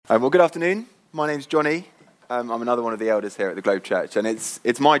Well, good afternoon. My name's Johnny. I'm another one of the elders here at the Globe Church, and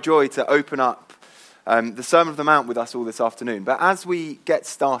it's my joy to open up the Sermon of the Mount with us all this afternoon. But as we get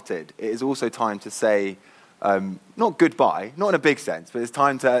started, it is also time to say, not goodbye, not in a big sense, but it's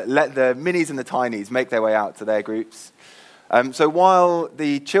time to let the minis and the tinies make their way out to their groups. So while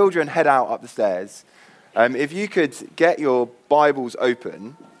the children head out up the stairs, if you could get your Bibles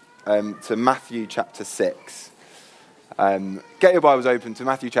open to Matthew chapter 6. Get your Bibles open to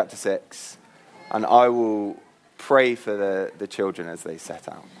Matthew chapter 6, and I will pray for the children as they set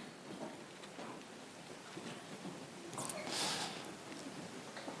out.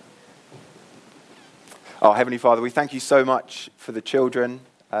 Oh, Heavenly Father, we thank you so much for the children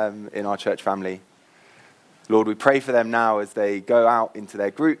in our church family. Lord, we pray for them now as they go out into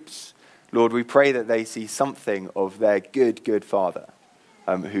their groups. Lord, we pray that they see something of their good Father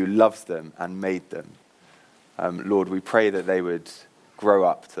who loves them and made them. Lord, we pray that they would grow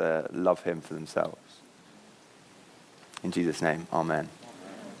up to love him for themselves. In Jesus' name, amen.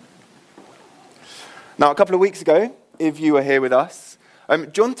 Now, a couple of weeks ago, if you were here with us,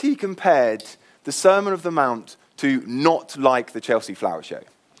 John T. compared the Sermon of the Mount to Not Like the Chelsea Flower Show.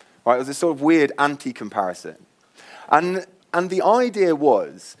 Right? It was this sort of weird anti-comparison. And the idea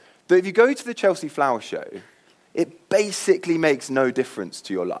was that if you go to the Chelsea Flower Show, it basically makes no difference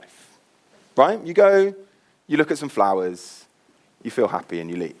to your life. Right? You go, you look at some flowers, you feel happy and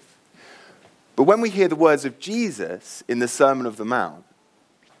you leave. But when we hear the words of Jesus in the Sermon of the Mount,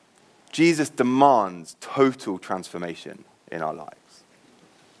 Jesus demands total transformation in our lives.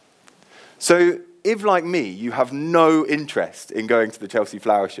 So if, like me, you have no interest in going to the Chelsea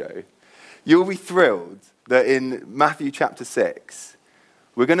Flower Show, you'll be thrilled that in Matthew chapter 6,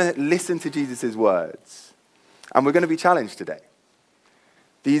 we're going to listen to Jesus' words, and we're going to be challenged today.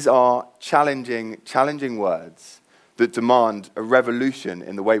 These are challenging words that demand a revolution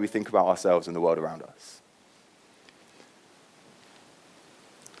in the way we think about ourselves and the world around us.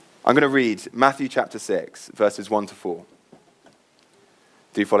 I'm going to read Matthew chapter 6, verses 1 to 4.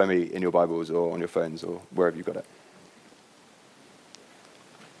 Do follow me in your Bibles or on your phones or wherever you've got it.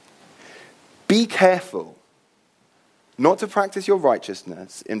 Be careful not to practice your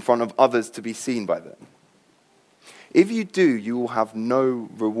righteousness in front of others to be seen by them. If you do, you will have no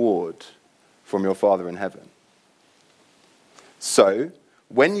reward from your Father in heaven. So,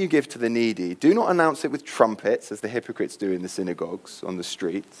 when you give to the needy, do not announce it with trumpets, as the hypocrites do in the synagogues on the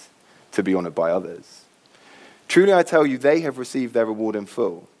streets, to be honored by others. Truly I tell you, they have received their reward in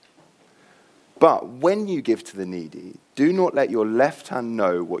full. But when you give to the needy, do not let your left hand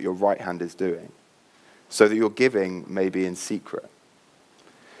know what your right hand is doing, so that your giving may be in secret.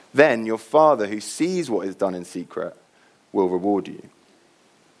 Then your Father who sees what is done in secret will reward you.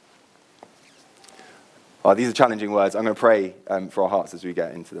 Oh, these are challenging words. I'm going to pray for our hearts as we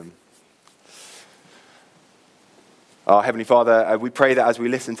get into them. Our Heavenly Father, we pray that as we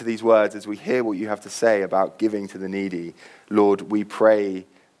listen to these words, as we hear what you have to say about giving to the needy, Lord, we pray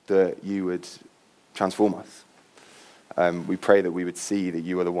that you would transform us. We pray that we would see that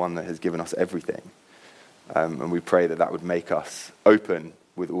you are the one that has given us everything. And we pray that that would make us open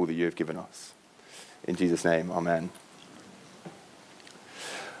with all that you have given us. In Jesus' name, amen.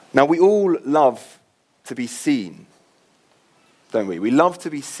 Now, we all love to be seen, don't we? We love to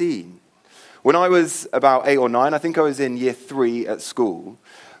be seen. When I was about 8 or 9, I think I was in year 3 at school,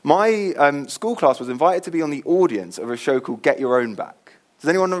 my school class was invited to be on the audience of a show called Get Your Own Back. Does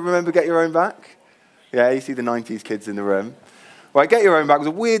anyone remember Get Your Own Back? Yeah, you see the 90s kids in the room. Right, Get Your Own Back was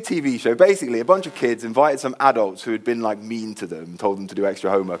a weird TV show. Basically, a bunch of kids invited some adults who had been mean to them, told them to do extra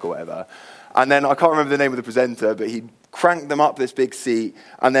homework or whatever. And then, I can't remember the name of the presenter, but he cranked them up this big seat,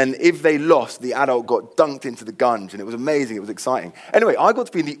 and then if they lost, the adult got dunked into the gunge, and it was amazing, it was exciting. Anyway, I got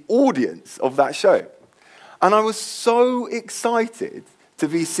to be in the audience of that show. And I was so excited to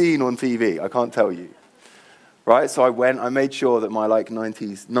be seen on TV, I can't tell you. Right, so I went, I made sure that my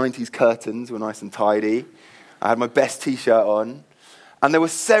 90s curtains were nice and tidy. I had my best t-shirt on. And there were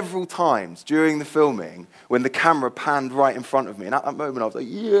several times during the filming when the camera panned right in front of me. And at that moment, I was like,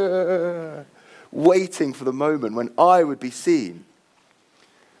 yeah, waiting for the moment when I would be seen.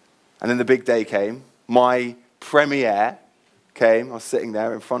 And then the big day came. My premiere came. I was sitting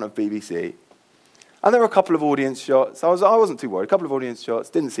there in front of BBC. And there were a couple of audience shots. I wasn't too worried. A couple of audience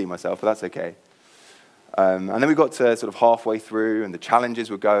shots. Didn't see myself, but that's okay. And then we got to sort of halfway through, and the challenges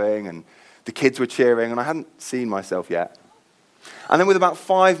were going, and the kids were cheering, and I hadn't seen myself yet. And then with about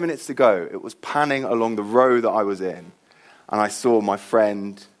 5 minutes to go, it was panning along the row that I was in, and I saw my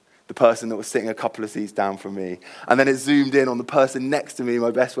friend, the person that was sitting a couple of seats down from me, and then it zoomed in on the person next to me,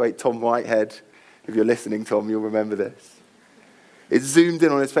 my best mate, Tom Whitehead. If you're listening, Tom, you'll remember this. It zoomed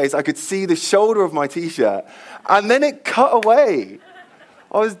in on his face. I could see the shoulder of my t-shirt. And then it cut away.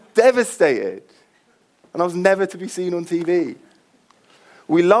 I was devastated. And I was never to be seen on TV.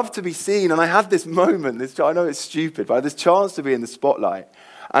 We love to be seen. And I had this moment, I know it's stupid, but I had this chance to be in the spotlight.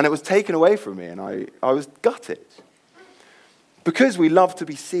 And it was taken away from me. And I was gutted. Because we love to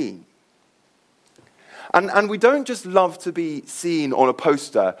be seen. And we don't just love to be seen on a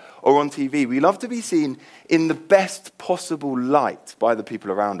poster or on TV. We love to be seen in the best possible light by the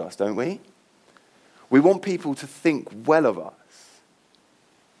people around us, don't we? We want people to think well of us.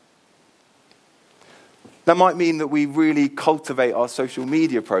 That might mean that we really cultivate our social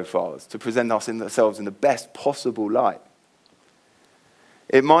media profiles to present ourselves in the best possible light.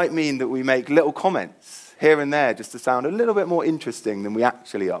 It might mean that we make little comments here and there just to sound a little bit more interesting than we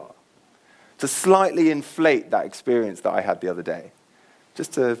actually are. To slightly inflate that experience that I had the other day.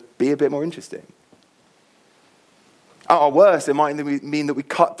 Just to be a bit more interesting. At our worst, it might mean that we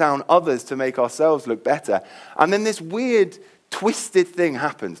cut down others to make ourselves look better. And then this weird, twisted thing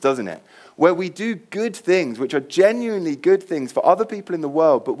happens, doesn't it? Where we do good things, which are genuinely good things for other people in the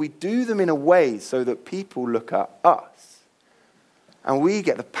world, but we do them in a way so that people look at us. And we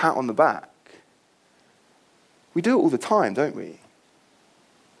get the pat on the back. We do it all the time, don't we?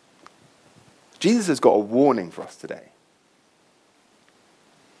 Jesus has got a warning for us today.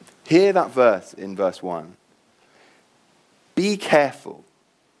 Hear that verse in verse 1. Be careful.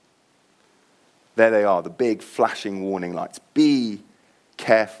 There they are, the big flashing warning lights. Be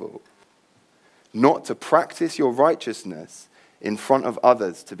careful not to practice your righteousness in front of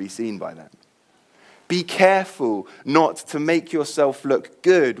others to be seen by them. Be careful not to make yourself look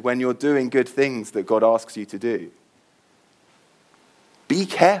good when you're doing good things that God asks you to do. Be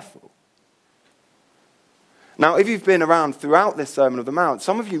careful. Now, if you've been around throughout this Sermon on the Mount,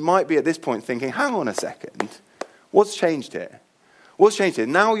 some of you might be at this point thinking, hang on a second, what's changed here? What's changed here?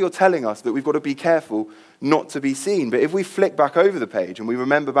 Now you're telling us that we've got to be careful not to be seen. But if we flick back over the page and we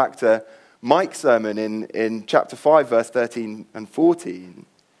remember back to Mike's sermon in chapter 5, verse 13 and 14,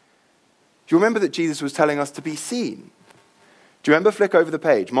 do you remember that Jesus was telling us to be seen? Do you remember? Flick over the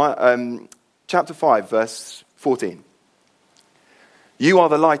page. Chapter 5, verse 14. You are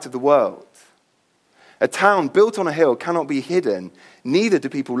the light of the world. A town built on a hill cannot be hidden, neither do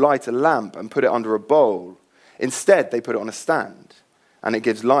people light a lamp and put it under a bowl. Instead, they put it on a stand, and it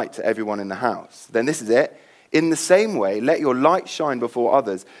gives light to everyone in the house. Then this is it. In the same way, let your light shine before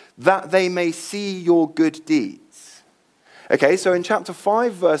others, that they may see your good deeds. Okay, so in chapter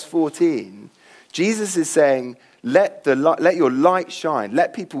 5, verse 14, Jesus is saying, let your light shine.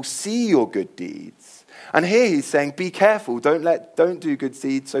 Let people see your good deeds. And here he's saying, be careful. Don't do good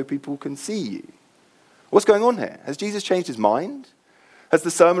deeds so people can see you. What's going on here? Has Jesus changed his mind? Has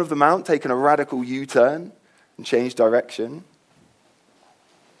the Sermon on the Mount taken a radical U-turn and changed direction?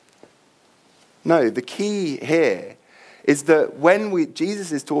 No, the key here is that when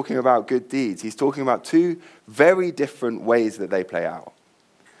Jesus is talking about good deeds, he's talking about two very different ways that they play out.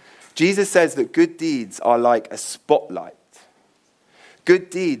 Jesus says that good deeds are like a spotlight.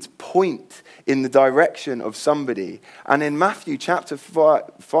 Good deeds point in the direction of somebody. And in Matthew chapter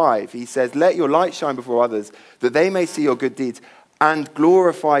 5, he says, let your light shine before others, that they may see your good deeds and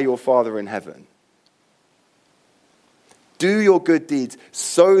glorify your Father in heaven. Do your good deeds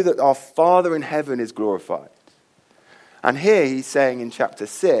so that our Father in heaven is glorified. And here he's saying in chapter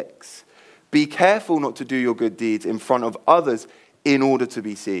 6, be careful not to do your good deeds in front of others in order to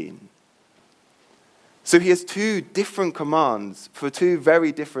be seen. So he has two different commands for two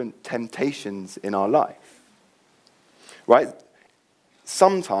very different temptations in our life. Right?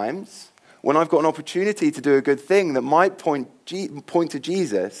 Sometimes, when I've got an opportunity to do a good thing that might point to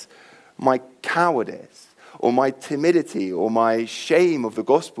Jesus, my cowardice or my timidity or my shame of the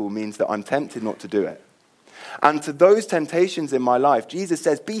gospel means that I'm tempted not to do it. And to those temptations in my life, Jesus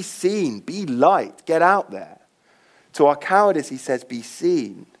says, be seen, be light, get out there. To our cowardice, he says, be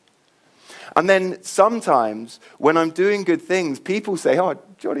seen. And then sometimes when I'm doing good things, people say, oh,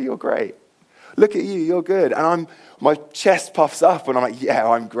 Johnny, you're great. Look at you, you're good. And my chest puffs up and I'm like, yeah,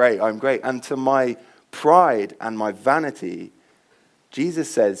 I'm great. And to my pride and my vanity, Jesus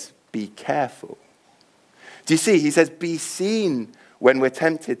says, be careful. Do you see? He says, be seen when we're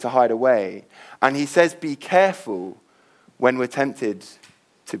tempted to hide away. And he says, be careful when we're tempted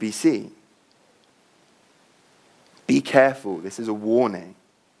to be seen. Be careful. This is a warning.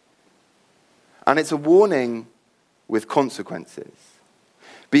 And it's a warning with consequences.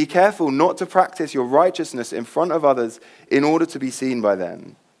 Be careful not to practice your righteousness in front of others in order to be seen by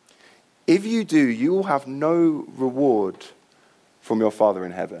them. If you do, you will have no reward from your Father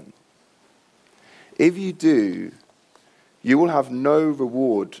in heaven. If you do, you will have no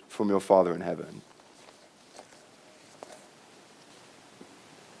reward from your Father in heaven.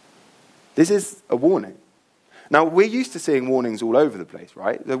 This is a warning. Now, we're used to seeing warnings all over the place,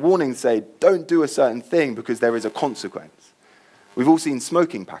 right? The warnings say, don't do a certain thing because there is a consequence. We've all seen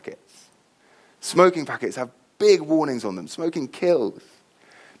smoking packets. Smoking packets have big warnings on them. Smoking kills.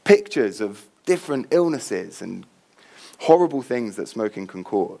 Pictures of different illnesses and horrible things that smoking can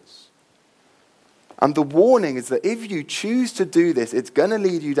cause. And the warning is that if you choose to do this, it's going to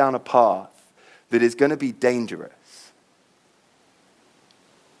lead you down a path that is going to be dangerous.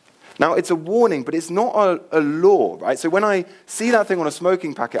 Now, it's a warning, but it's not a law, right? So when I see that thing on a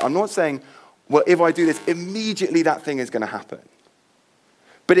smoking packet, I'm not saying, well, if I do this, immediately that thing is going to happen.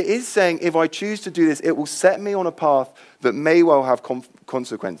 But it is saying, if I choose to do this, it will set me on a path that may well have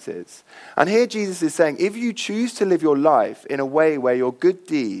consequences. And here Jesus is saying, if you choose to live your life in a way where your good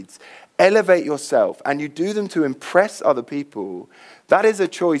deeds elevate yourself and you do them to impress other people, that is a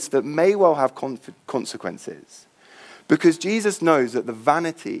choice that may well have consequences. Because Jesus knows that the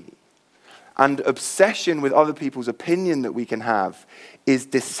vanity and obsession with other people's opinion that we can have is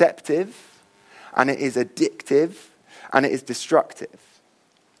deceptive, and it is addictive, and it is destructive.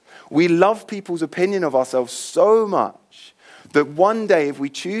 We love people's opinion of ourselves so much that one day, if we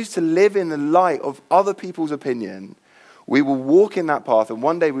choose to live in the light of other people's opinion, we will walk in that path, and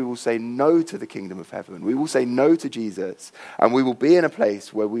one day we will say no to the kingdom of heaven. We will say no to Jesus, and we will be in a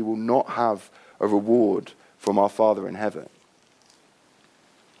place where we will not have a reward from our Father in heaven.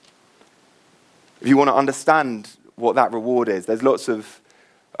 If you want to understand what that reward is, there's lots of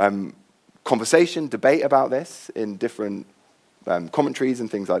conversation, debate about this in different commentaries and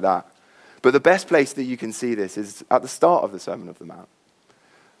things like that. But the best place that you can see this is at the start of the Sermon of the Mount.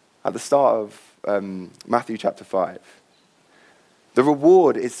 At the start of Matthew chapter 5. The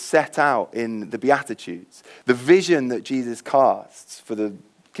reward is set out in the Beatitudes, the vision that Jesus casts for the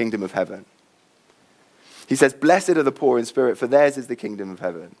kingdom of heaven. He says, "Blessed are the poor in spirit, for theirs is the kingdom of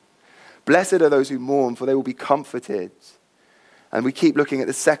heaven. Blessed are those who mourn, for they will be comforted." And we keep looking at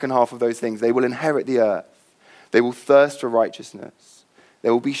the second half of those things. They will inherit the earth. They will thirst for righteousness.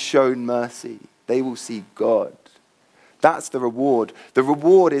 They will be shown mercy. They will see God. That's the reward. The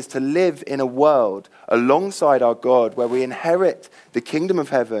reward is to live in a world alongside our God where we inherit the kingdom of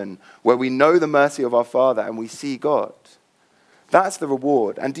heaven, where we know the mercy of our Father and we see God. That's the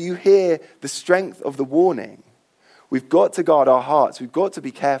reward. And do you hear the strength of the warning? We've got to guard our hearts. We've got to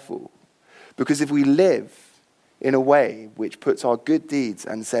be careful. Because if we live in a way which puts our good deeds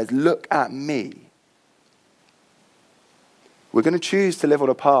and says, look at me, we're going to choose to live on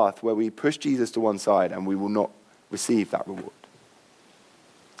a path where we push Jesus to one side and we will not receive that reward.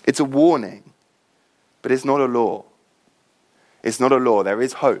 It's a warning, but it's not a law. It's not a law. There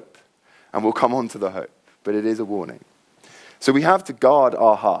is hope, and we'll come on to the hope, but it is a warning. So we have to guard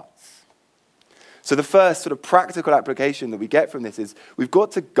our hearts. So the first sort of practical application that we get from this is we've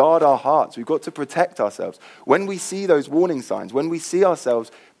got to guard our hearts. We've got to protect ourselves. When we see those warning signs, when we see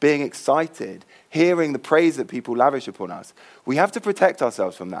ourselves being excited, hearing the praise that people lavish upon us, we have to protect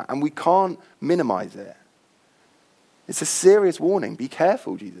ourselves from that, and we can't minimize it. It's a serious warning. Be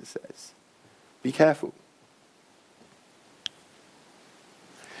careful, Jesus says. Be careful.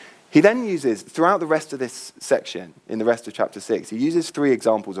 He then uses, throughout the rest of this section, in the rest of chapter 6, he uses 3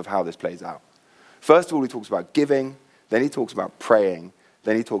 examples of how this plays out. First of all, he talks about giving, then he talks about praying,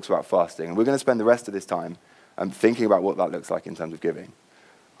 then he talks about fasting. And we're going to spend the rest of this time thinking about what that looks like in terms of giving.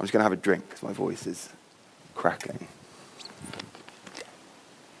 I'm just going to have a drink because my voice is cracking.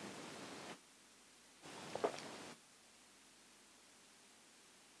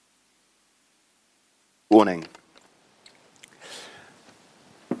 Warning.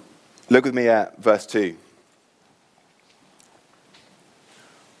 Look with me at verse 2.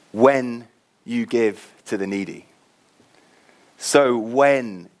 When you give to the needy. So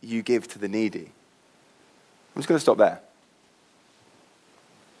when you give to the needy. I'm just going to stop there.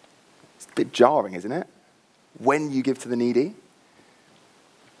 It's a bit jarring, isn't it? When you give to the needy.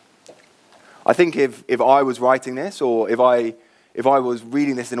 I think if I was writing this, or if I was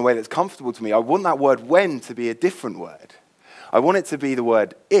reading this in a way that's comfortable to me, I want that word when to be a different word. I want it to be the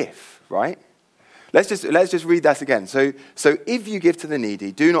word if, right? Let's just read that again. So if you give to the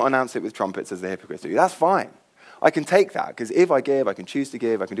needy, do not announce it with trumpets as the hypocrites do. That's fine. I can take that, because if I give, I can choose to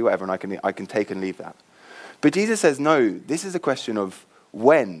give, I can do whatever, and I can take and leave that. But Jesus says, no, this is a question of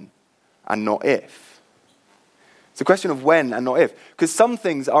when and not if. It's a question of when and not if. Because some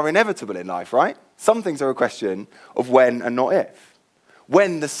things are inevitable in life, right? Some things are a question of when and not if.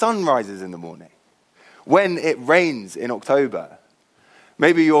 When the sun rises in the morning. When it rains in October.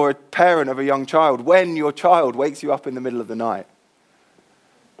 Maybe you're a parent of a young child when your child wakes you up in the middle of the night.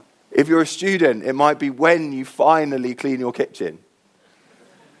 If you're a student, it might be when you finally clean your kitchen.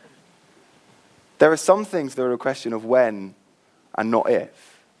 There are some things that are a question of when and not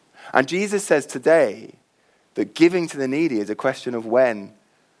if. And Jesus says today that giving to the needy is a question of when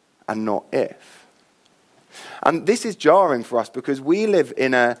and not if. And this is jarring for us because we live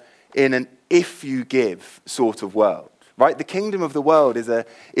in an if you give sort of world, right? The kingdom of the world is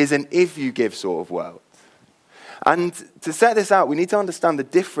an if you give sort of world. And to set this out, we need to understand the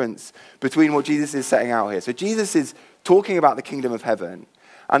difference between what Jesus is setting out here. So Jesus is talking about the kingdom of heaven,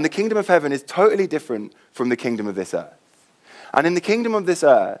 and the kingdom of heaven is totally different from the kingdom of this earth. And in the kingdom of this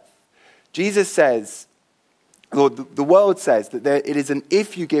earth, Jesus says, or the world says, that it is an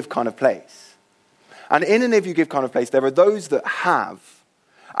if you give kind of place. And in an if you give kind of place, there are those that have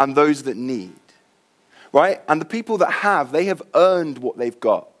and those that need, right? And the people that have, they have earned what they've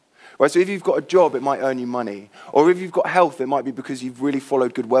got. Right, so if you've got a job, it might earn you money. Or if you've got health, it might be because you've really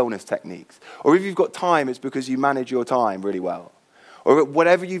followed good wellness techniques. Or if you've got time, it's because you manage your time really well. Or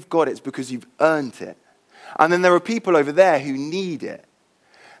whatever you've got, it's because you've earned it. And then there are people over there who need it.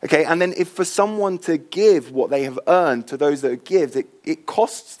 Okay, and then if for someone to give what they have earned to those that give, it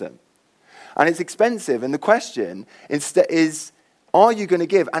costs them. And it's expensive. And the question instead is, are you going to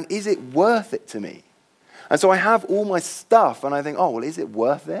give? And is it worth it to me? And so I have all my stuff and I think, oh, well, is it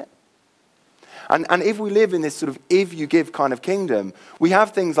worth it? And if we live in this sort of if you give kind of kingdom, we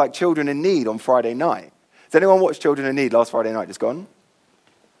have things like Children in Need on Friday night. Has anyone watched Children in Need last Friday night just gone?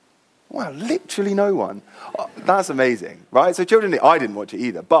 Wow, literally no one. Oh, that's amazing, right? So Children in Need, I didn't watch it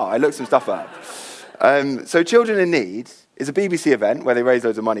either, but I looked some stuff up. So Children in Need is a BBC event where they raise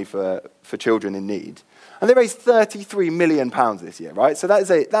loads of money for children in need. And they raised £33 million this year, right? So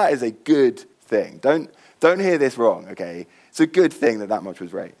that is a good thing. Don't hear this wrong, okay? It's a good thing that much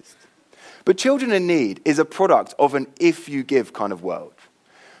was raised. But Children in Need is a product of an if you give kind of world.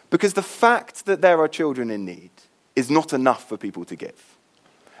 Because the fact that there are children in need is not enough for people to give.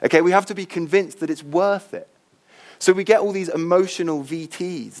 Okay, we have to be convinced that it's worth it. So we get all these emotional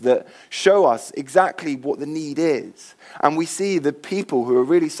VTs that show us exactly what the need is. And we see the people who are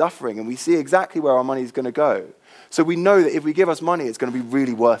really suffering and we see exactly where our money is going to go. So we know that if we give us money, it's going to be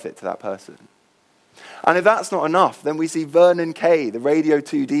really worth it to that person. And if that's not enough, then we see Vernon Kay, the Radio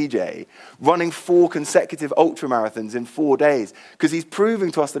 2 DJ, running 4 consecutive ultramarathons in 4 days because he's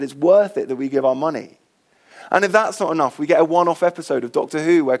proving to us that it's worth it that we give our money. And if that's not enough, we get a one-off episode of Doctor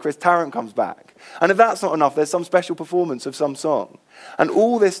Who where Chris Tarrant comes back. And if that's not enough, there's some special performance of some song. And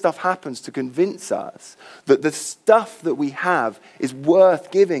all this stuff happens to convince us that the stuff that we have is worth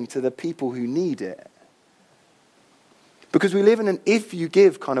giving to the people who need it. Because we live in an if you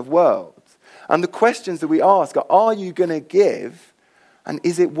give kind of world. And the questions that we ask are you going to give? And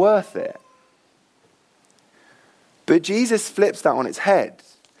is it worth it? But Jesus flips that on its head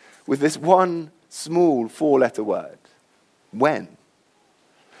with this one small 4-letter word. When.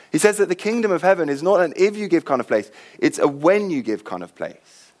 He says that the kingdom of heaven is not an if you give kind of place. It's a when you give kind of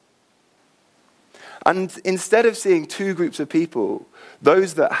place. And instead of seeing 2 groups of people,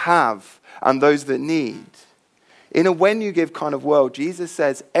 those that have and those that need, in a when you give kind of world, Jesus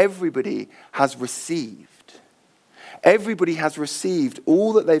says everybody has received. Everybody has received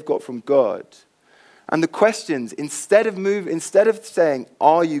all that they've got from God. And the questions, instead of saying,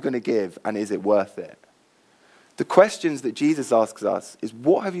 are you going to give and is it worth it? The questions that Jesus asks us is,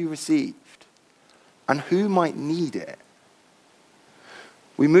 what have you received? And who might need it?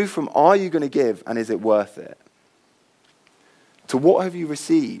 We move from, are you going to give and is it worth it? To what have you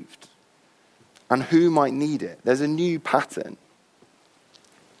received? And who might need it? There's a new pattern.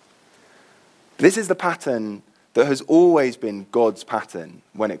 This is the pattern that has always been God's pattern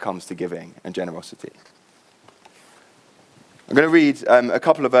when it comes to giving and generosity. I'm going to read a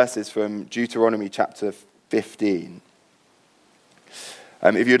couple of verses from Deuteronomy chapter 15.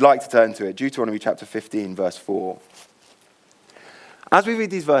 If you'd like to turn to it, Deuteronomy chapter 15, verse 4. As we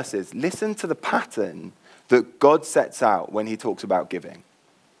read these verses, listen to the pattern that God sets out when he talks about giving.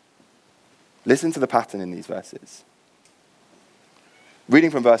 Listen to the pattern in these verses. Reading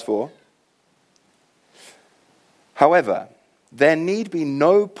from verse 4. However, there need be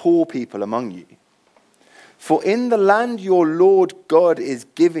no poor people among you. For in the land your Lord God is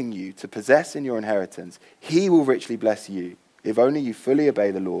giving you to possess in your inheritance, he will richly bless you, if only you fully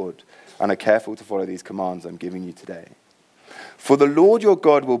obey the Lord and are careful to follow these commands I'm giving you today. For the Lord your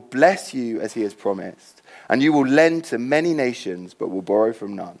God will bless you as he has promised, and you will lend to many nations, but will borrow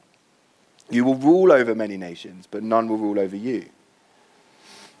from none. You will rule over many nations, but none will rule over you.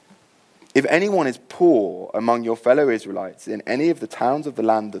 If anyone is poor among your fellow Israelites in any of the towns of the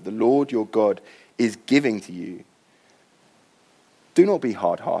land that the Lord your God is giving to you, do not be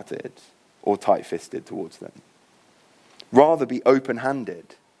hard-hearted or tight-fisted towards them. Rather be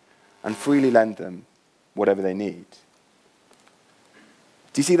open-handed and freely lend them whatever they need.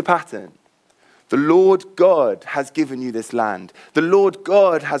 Do you see the pattern? The Lord God has given you this land. The Lord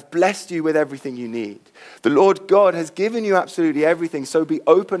God has blessed you with everything you need. The Lord God has given you absolutely everything, so be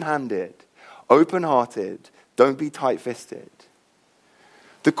open-handed, open-hearted, don't be tight-fisted.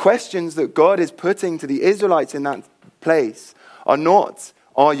 The questions that God is putting to the Israelites in that place are not,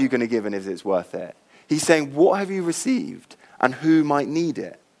 are you going to give and is it worth it? He's saying, what have you received and who might need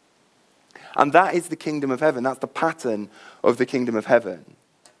it? And that is the kingdom of heaven. That's the pattern of the kingdom of heaven.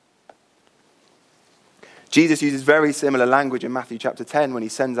 Jesus uses very similar language in Matthew chapter 10 when he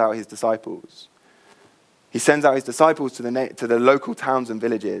sends out his disciples. He sends out his disciples to the local towns and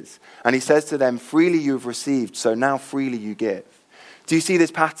villages. And he says to them, freely you have received, so now freely you give. Do you see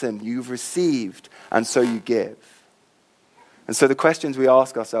this pattern? You've received, and so you give. And so the questions we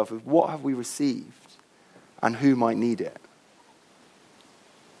ask ourselves is, what have we received and who might need it?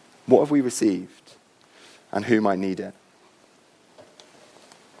 What have we received and who might need it?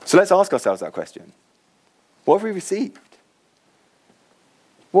 So let's ask ourselves that question. What have we received?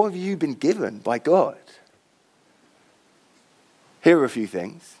 What have you been given by God? Here are a few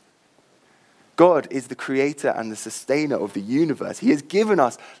things. God is the creator and the sustainer of the universe. He has given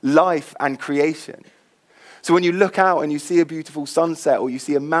us life and creation. So when you look out and you see a beautiful sunset, or you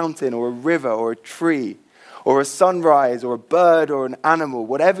see a mountain or a river or a tree or a sunrise or a bird or an animal,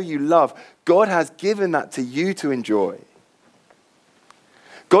 whatever you love, God has given that to you to enjoy.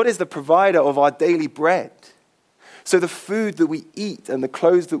 God is the provider of our daily bread. So the food that we eat and the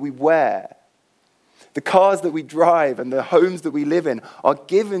clothes that we wear, the cars that we drive and the homes that we live in are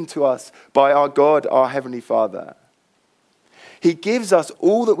given to us by our God, our Heavenly Father. He gives us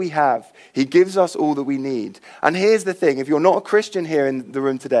all that we have. He gives us all that we need. And here's the thing. If you're not a Christian here in the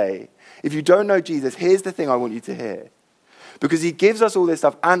room today, if you don't know Jesus, here's the thing I want you to hear. Because he gives us all this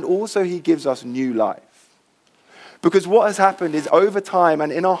stuff, and also he gives us new life. Because what has happened is over time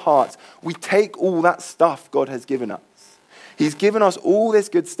and in our hearts, we take all that stuff God has given us. He's given us all this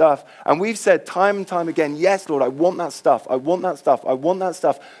good stuff, and we've said time and time again, yes, Lord, I want that stuff, I want that stuff, I want that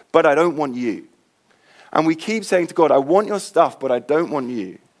stuff, but I don't want you. And we keep saying to God, I want your stuff, but I don't want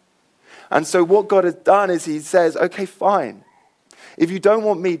you. And so what God has done is he says, okay, fine. If you don't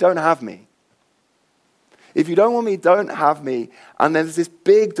want me, don't have me. If you don't want me, don't have me. And there's this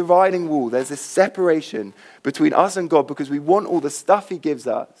big dividing wall. There's this separation between us and God because we want all the stuff he gives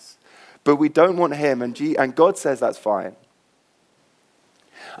us, but we don't want him. And God says that's fine.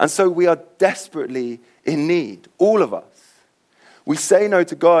 And so we are desperately in need, all of us. We say no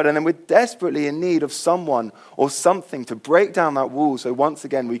to God, and then we're desperately in need of someone or something to break down that wall so once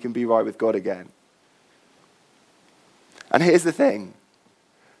again we can be right with God again. And here's the thing.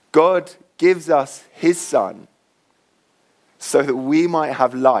 God gives us his Son so that we might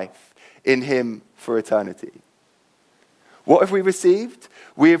have life in him for eternity. What have we received?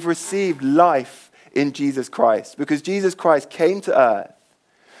 We have received life in Jesus Christ, because Jesus Christ came to earth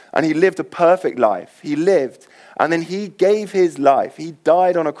and he lived a perfect life. He lived, and then he gave his life. He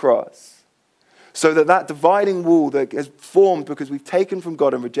died on a cross so that dividing wall that has formed because we've taken from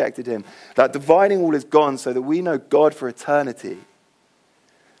God and rejected him, that dividing wall is gone so that we know God for eternity.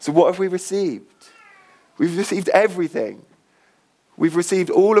 So what have we received? We've received everything. We've received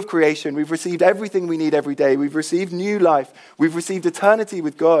all of creation. We've received everything we need every day. We've received new life. We've received eternity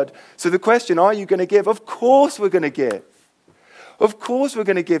with God. So the question, are you going to give? Of course we're going to give. Of course we're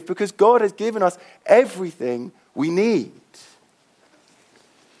going to give, because God has given us everything we need.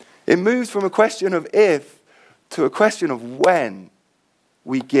 It moves from a question of if to a question of when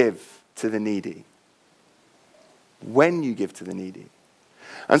we give to the needy. When you give to the needy.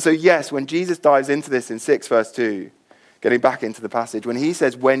 And so yes, when Jesus dives into this in 6 verse 2, getting back into the passage, when he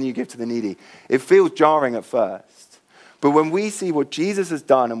says when you give to the needy, it feels jarring at first. But when we see what Jesus has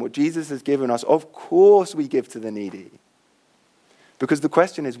done and what Jesus has given us, of course we give to the needy. Because the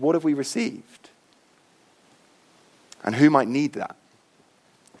question is, what have we received? And who might need that?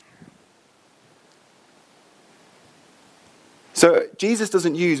 So Jesus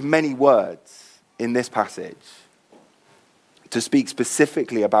doesn't use many words in this passage to speak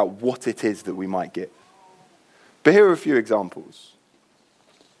specifically about what it is that we might give. But here are a few examples.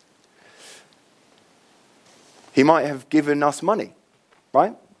 He might have given us money,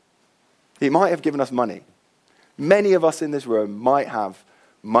 right? He might have given us money. Many of us in this room might have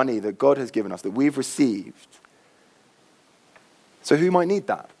money that God has given us, that we've received. So who might need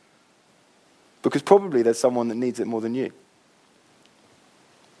that? because probably there's someone that needs it more than you.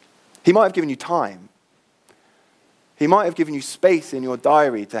 He might have given you time. He might have given you space in your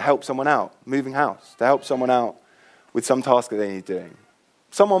diary to help someone out, moving house, to help someone out with some task that they need doing.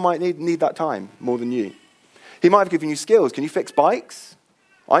 Someone might need that time more than you. He might have given you skills. Can you fix bikes?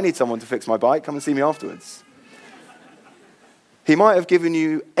 I need someone to fix my bike. Come and see me afterwards. He might have given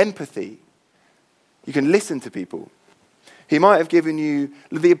you empathy. You can listen to people. He might have given you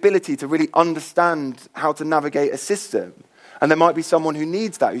the ability to really understand how to navigate a system. And there might be someone who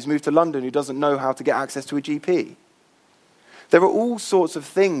needs that, who's moved to London, who doesn't know how to get access to a GP. There are all sorts of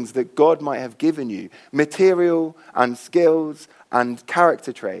things that God might have given you, material and skills and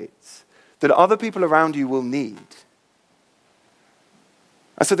character traits, that other people around you will need.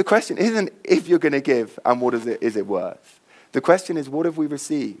 And so the question isn't if you're going to give and what is it worth. The question is, what have we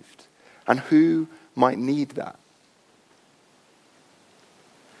received? And who might need that?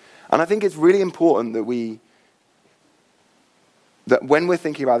 And I think it's really important that when we're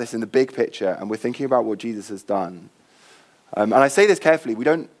thinking about this in the big picture and we're thinking about what Jesus has done, and I say this carefully,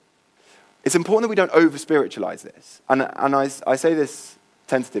 it's important that we don't over-spiritualize this. And I say this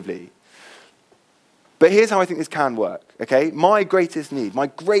tentatively. But here's how I think this can work, okay? My greatest need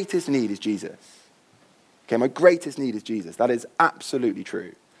is Jesus. Okay, my greatest need is Jesus. That is absolutely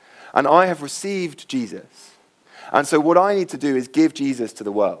true. And I have received Jesus. And so what I need to do is give Jesus to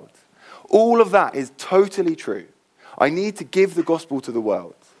the world. All of that is totally true. I need to give the gospel to the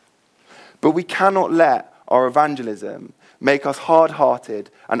world. But we cannot let our evangelism make us hard-hearted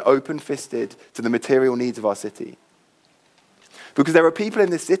and open-fisted to the material needs of our city. Because there are people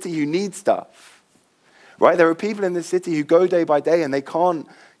in this city who need stuff, right? There are people in this city who go day by day and they can't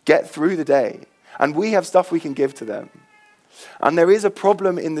get through the day. And we have stuff we can give to them. And there is a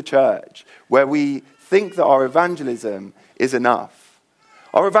problem in the church where we think that our evangelism is enough.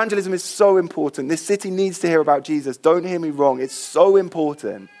 Our evangelism is so important. This city needs to hear about Jesus. Don't hear me wrong. It's so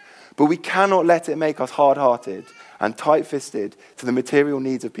important. But we cannot let it make us hard-hearted and tight-fisted to the material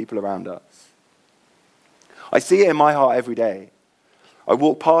needs of people around us. I see it in my heart every day. I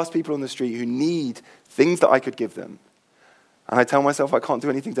walk past people on the street who need things that I could give them. And I tell myself I can't do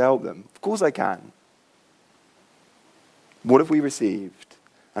anything to help them. Of course I can. What have we received?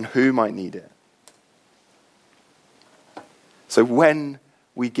 And who might need it? So when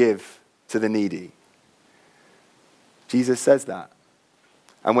we give to the needy, Jesus says that.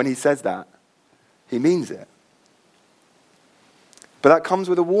 And when he says that, he means it. But that comes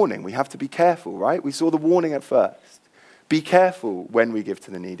with a warning. We have to be careful, right? We saw the warning at first. Be careful when we give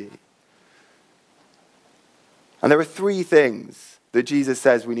to the needy. And there are three things that Jesus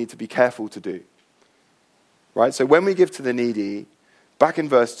says we need to be careful to do. Right? So when we give to the needy, back in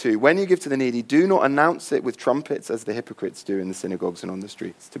verse 2, when you give to the needy, do not announce it with trumpets as the hypocrites do in the synagogues and on the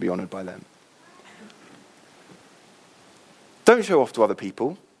streets to be honored by them. Don't show off to other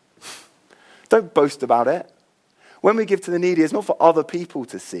people. Don't boast about it. When we give to the needy, it's not for other people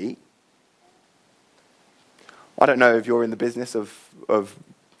to see. I don't know if you're in the business of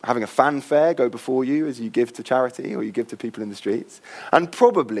having a fanfare go before you as you give to charity or you give to people in the streets. And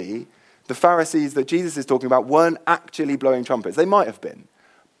probably the Pharisees that Jesus is talking about weren't actually blowing trumpets. They might have been.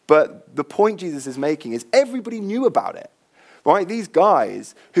 But the point Jesus is making is everybody knew about it. Right? These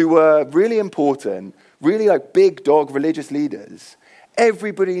guys who were really important, really like big dog religious leaders,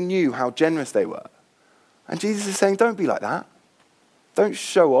 everybody knew how generous they were. And Jesus is saying, don't be like that. Don't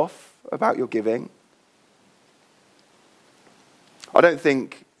show off about your giving. I don't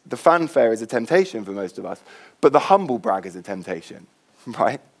think the fanfare is a temptation for most of us, but the humble brag is a temptation,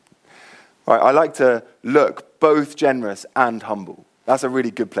 right? I like to look both generous and humble. That's a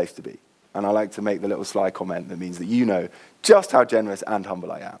really good place to be. And I like to make the little sly comment that means that you know just how generous and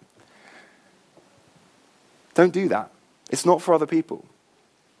humble I am. Don't do that. It's not for other people.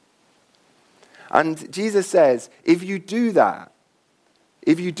 And Jesus says, if you do that,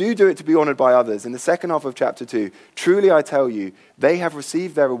 if you do it to be honored by others, in the second half of chapter 2, truly I tell you, they have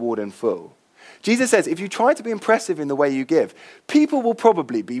received their reward in full. Jesus says, if you try to be impressive in the way you give, people will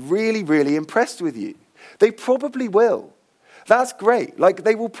probably be really, really impressed with you. They probably will. That's great. Like,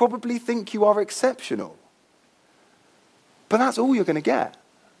 they will probably think you are exceptional. But that's all you're going to get.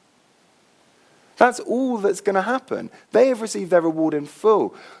 That's all that's going to happen. They have received their reward in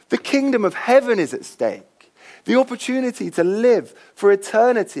full. The kingdom of heaven is at stake. The opportunity to live for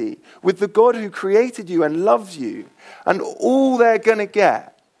eternity with the God who created you and loves you. And all they're going to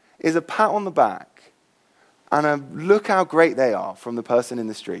get is a pat on the back and a look how great they are from the person in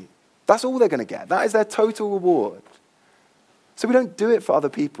the street. That's all they're going to get. That is their total reward. So we don't do it for other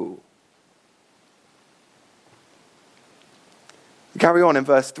people. Carry on in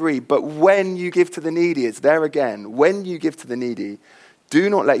verse 3. But when you give to the needy, it's there again. When you give to the needy, do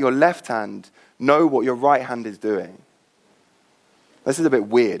not let your left hand know what your right hand is doing. This is a bit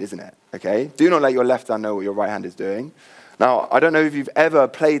weird, isn't it? Okay? Do not let your left hand know what your right hand is doing. Now, I don't know if you've ever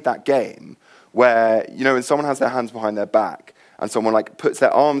played that game where, when someone has their hands behind their back and someone puts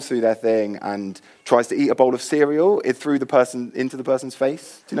their arms through their thing and tries to eat a bowl of cereal into the person's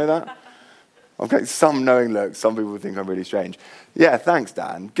face. Do you know that? I'm getting some knowing looks. Some people think I'm really strange. Yeah, thanks,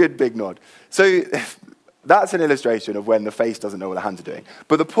 Dan. Good big nod. So that's an illustration of when the face doesn't know what the hands are doing.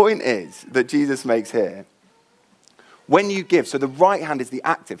 But the point is that Jesus makes here, when you give, so the right hand is the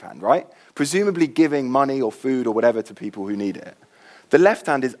active hand, right? Presumably giving money or food or whatever to people who need it. The left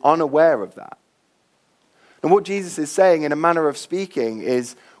hand is unaware of that. And what Jesus is saying in a manner of speaking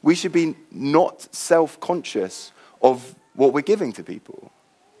is we should be not self-conscious of what we're giving to people.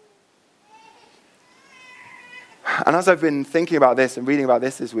 And as I've been thinking about this and reading about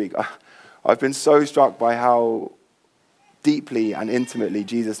this week, I've been so struck by how deeply and intimately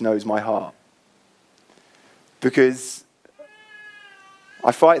Jesus knows my heart. Because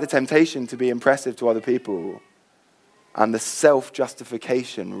I fight the temptation to be impressive to other people, and the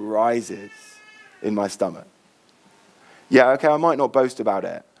self-justification rises in my stomach. Yeah, okay, I might not boast about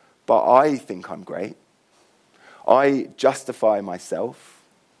it, but I think I'm great. I justify myself.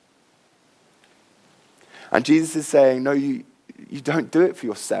 And Jesus is saying, no, you don't do it for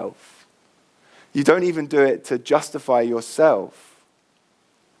yourself. You don't even do it to justify yourself.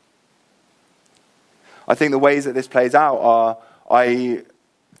 I think the ways that this plays out are I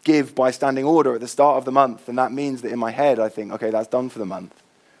give by standing order at the start of the month, and that means that in my head I think, okay, that's done for the month.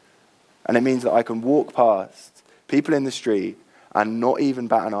 And it means that I can walk past people in the street and not even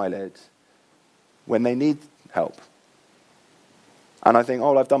bat an eyelid when they need help. And I think,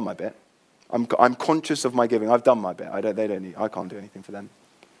 oh, well, I've done my bit. I'm conscious of my giving. I've done my bit. I can't do anything for them.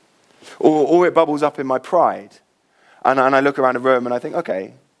 Or it bubbles up in my pride. And I look around a room and I think,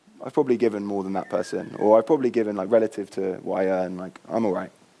 okay, I've probably given more than that person. Or I've probably given relative to what I earn, I'm all right.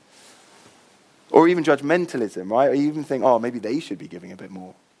 Or even judgmentalism, right? Or you even think, oh, maybe they should be giving a bit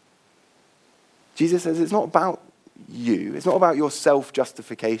more. Jesus says it's not about you. It's not about your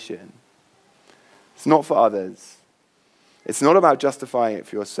self-justification. It's not for others. It's not about justifying it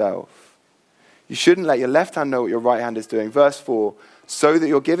for yourself. You shouldn't let your left hand know what your right hand is doing. Verse 4, so that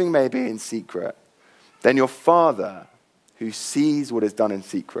your giving may be in secret. Then your Father, who sees what is done in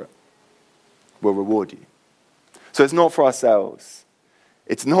secret, will reward you. So it's not for ourselves.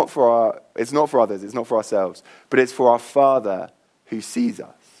 It's not for others. It's not for ourselves. But it's for our Father who sees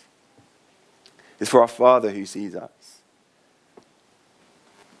us. It's for our Father who sees us.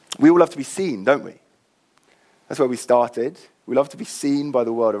 We all love to be seen, don't we? That's where we started. We love to be seen by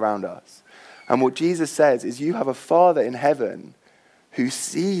the world around us. And what Jesus says is you have a Father in heaven who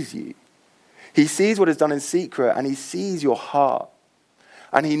sees you. He sees what is done in secret, and he sees your heart.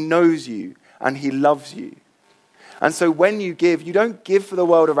 And he knows you, and he loves you. And so when you give, you don't give for the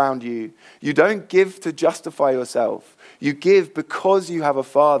world around you. You don't give to justify yourself. You give because you have a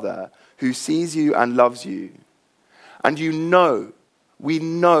Father who sees you and loves you. And we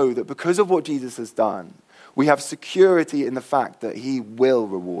know that because of what Jesus has done, we have security in the fact that he will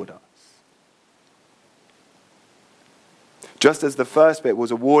reward us. Just as the first bit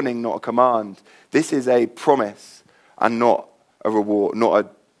was a warning, not a command, this is a promise and not a reward, not a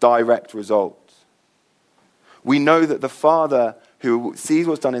direct result. We know that the Father who sees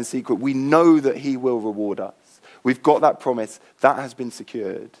what's done in secret, we know that he will reward us. We've got that promise. That has been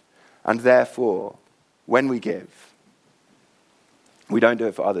secured. And therefore, when we give, we don't do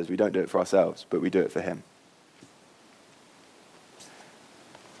it for others. We don't do it for ourselves, but we do it for him.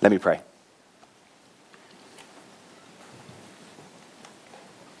 Let me pray.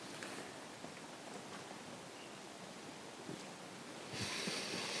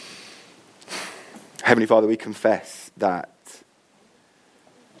 Heavenly Father, we confess that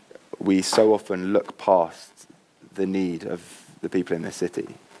we so often look past the need of the people in this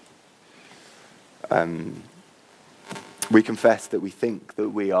city. We confess that we think that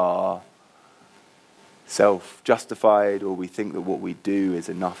we are self-justified, or we think that what we do is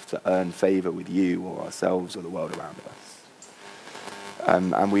enough to earn favor with you or ourselves or the world around us.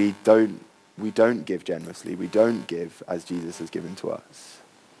 And we don't give generously. We don't give as Jesus has given to us.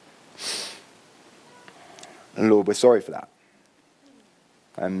 And Lord, we're sorry for that.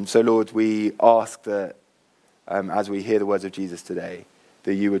 So Lord, we ask that as we hear the words of Jesus today,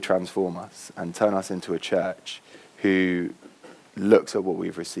 that you would transform us and turn us into a church who looks at what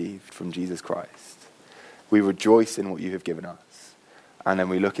we've received from Jesus Christ. We rejoice in what you have given us, and then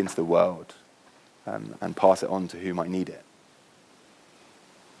we look into the world and pass it on to who might need it.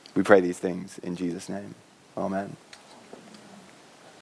 We pray these things in Jesus' name. Amen.